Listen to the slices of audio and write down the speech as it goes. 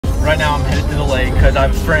Right now I'm headed to the lake because I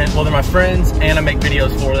have friends, well they're my friends and I make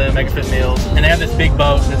videos for them, Mega Fit Meals. And they have this big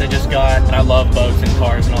boat that they just got and I love boats and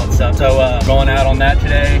cars and all that stuff. So going out on that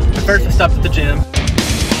today. But first I stopped at the gym.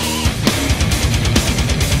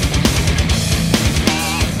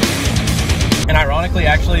 And ironically,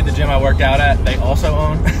 actually, the gym I worked out at, they also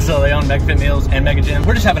own. So they own Mega Fit Meals and Mega Gym.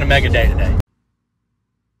 We're just having a mega day today.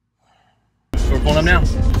 So we're pulling up now.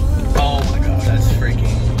 Oh my God, that's freaking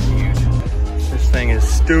huge. This thing is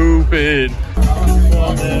stupid.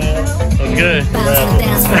 Looks good.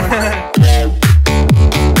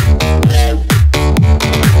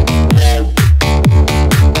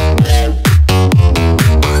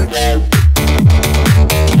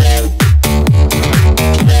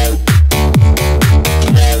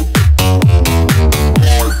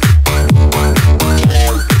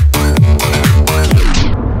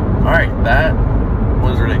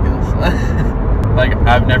 Like,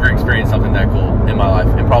 I've never experienced something that cool in my life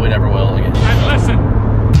and probably never will again. And listen.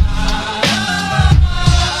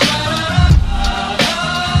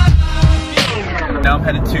 Now I'm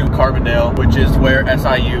headed to Carbondale, which is where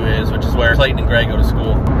SIU is, which is where Clayton and Gray go to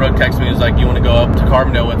school. Brooke texted me, he was like, you want to go up to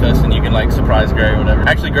Carbondale with us and you can like surprise Gray or whatever.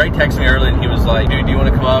 Actually, Gray texted me early and he was like, dude, do you want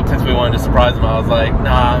to come up? Since we wanted to surprise him, I was like,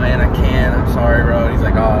 nah, man, I can't. I'm sorry, bro. And he's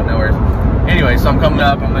like, oh, no worries. Anyway, so I'm coming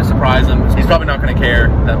up. I'm going to surprise him. He's probably not going to care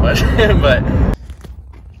that much, but...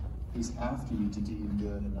 He's after you to do you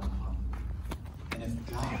good enough. And if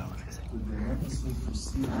God would relentlessly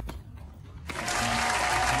pursue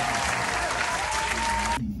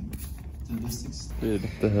to this extent. Dude,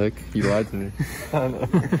 what the heck? You lied to me. I don't know.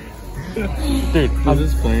 Dude, was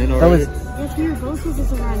this planned already? If you were supposed to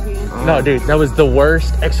surprise me. No, dude, that was the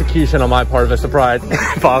worst execution on my part of a surprise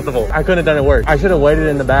possible. I couldn't have done it worse. I should have waited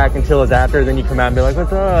in the back until it was after, then you come out and be like,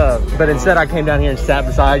 what's up? But instead I came down here and sat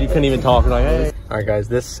beside, you couldn't even talk. And like, hey. All right, guys,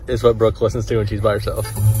 this is what Brooke listens to when she's by herself.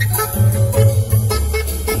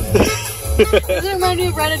 Does it remind you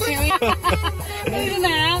of Ratatouille? He's in the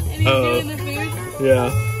hat and he's doing the food.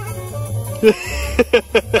 Yeah. I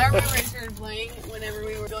remember I started playing whenever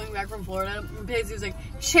we were going back from Florida. And Paisley was like,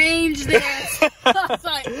 change this. I was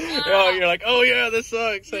like, Oh, you're like, oh yeah, this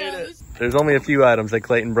sucks. Hate it. There's only a few items that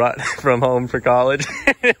Clayton brought from home for college.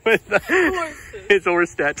 His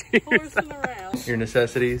horse tattoos. Horsing around. Your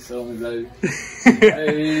necessities. Tell me, baby.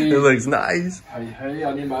 Hey. It looks nice. Hey,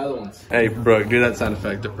 I need my other ones. Hey, Brooke, do that sound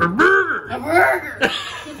effect. A burger. A burger.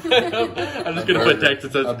 I'm just gonna put text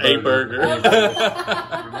that says a burger. I'm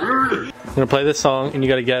gonna play this song and you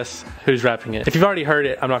gotta guess who's rapping it. If you've already heard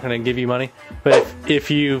it, I'm not gonna give you money. But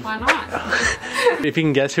if you... Why not? If you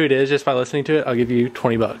can guess who it is just by listening to it, I'll give you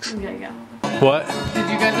 20 bucks. Okay, go. What? Did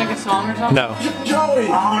you guys make a song or something? No. Joey,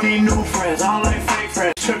 I don't need new friends, I like fake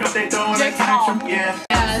friends. Shook up they throwing Jake Paul. Yeah,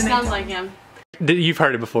 it sounds like him. You've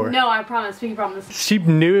heard it before? No, I promise. Speaking promise. She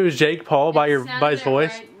knew it was Jake Paul by his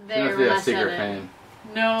voice? Right there when I said it. Fan.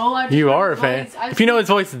 No, I just You heard are a his fan. voice. If you know his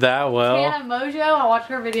voice that well. Tana Mojo, I watch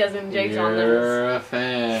her videos and Jake's on those. You're a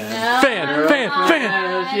fan.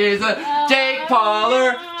 Fan. She's a Jake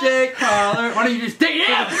Pauler. Jake Pauler. Why don't you just date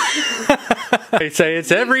him? They say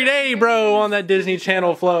it's every day, bro, on that Disney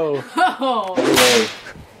Channel flow. Oh.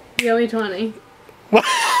 You owe me 20. What?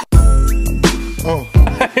 Oh.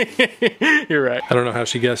 You're right. I don't know how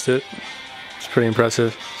she guessed it. It's pretty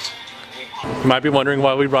impressive. You might be wondering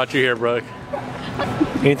why we brought you here, Brooke.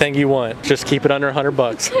 Anything you want, just keep it under 100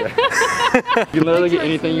 bucks. You can literally get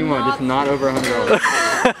anything you want, just not over $100.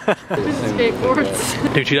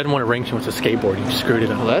 Skateboards. Dude, she doesn't want a ring, she wants a skateboard. You screwed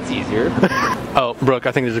it up. Well, that's easier. Oh, Brooke,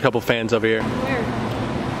 I think there's a couple fans over here. Where?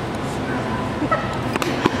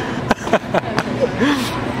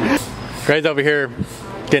 Gray's over here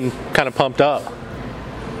getting kind of pumped up.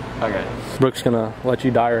 Okay. Brooke's gonna let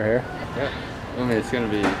you dye her hair. Yeah. I mean, it's gonna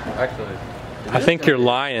be, actually. I think you're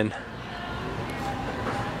lying.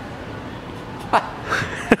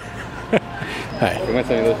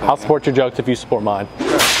 Hey, I'll support your jokes if you support mine.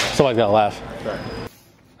 Somebody's gonna laugh.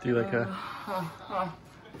 Do you like a...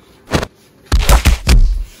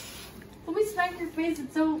 Let me smack your face,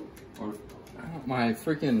 it's so... My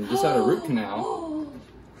freaking, just had a root canal.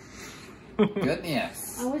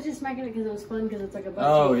 Goodness. I was just smacking it because it was fun because it's like a butt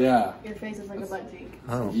Oh, cheek. yeah. Your face is like a butt cheek.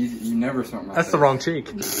 Oh. You never smart my That's face. the wrong cheek.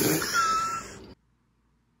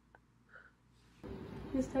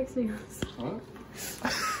 Who's texting us? What?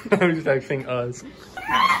 Who's texting us?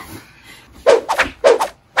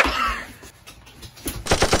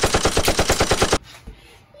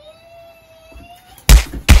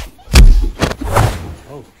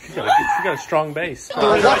 Oh, she got a strong base.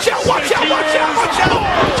 Watch out, watch out, watch out, watch out!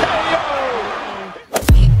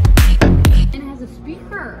 It has a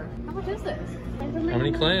speaker. How much is this? How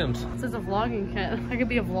many clams. This is a vlogging kit. I could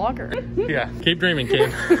be a vlogger. Yeah, keep dreaming,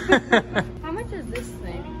 kid. How much is this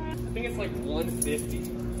thing? I think it's like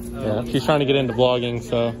 $150. Yeah, she's trying to get into vlogging,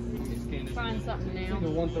 so Find something new.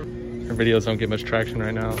 her videos don't get much traction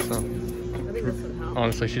right now. So I think this would help.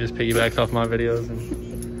 honestly, she just piggybacks off my videos, and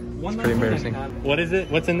it's pretty embarrassing. What is it?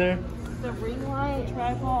 What's in there? The ring light,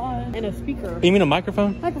 tripod, and a speaker. You mean a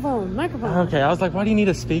microphone? Microphone. Okay, I was like, why do you need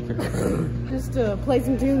a speaker? Just to play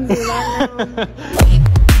some tunes in the background.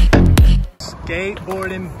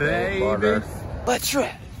 Skateboarding, baby. Let's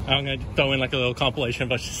try. I'm gonna throw in like a little compilation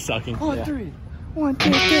of us just sucking. 1, 3. 1,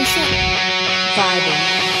 2, 3, 4.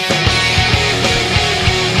 Vibing.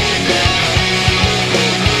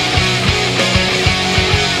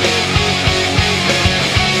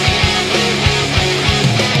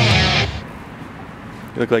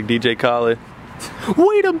 You look like DJ Khaled.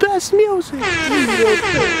 We the best music. Dude,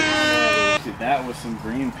 that with some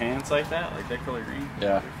green pants like that color green.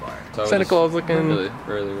 Yeah. So Santa Claus looking.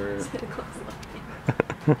 Really weird.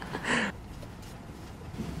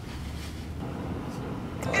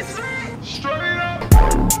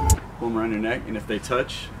 Pull them around your neck, and if they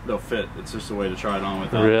touch, they'll fit. It's just a way to try it on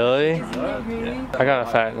without. Really? Yeah. I got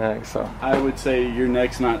a fat neck, so. I would say your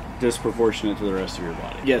neck's not disproportionate to the rest of your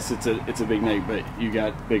body. Yes, it's a big neck, but you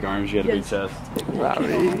got big arms, you got a big chest. I don't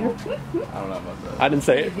know about that. I didn't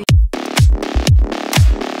say it.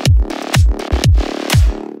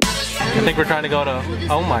 I think we're trying to go to.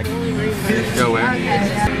 Oh my. Go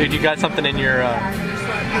where? Dude, you got something in your.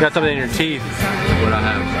 You got something in your teeth. What I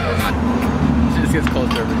have? She just gets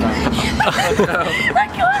closer every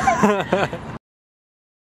time.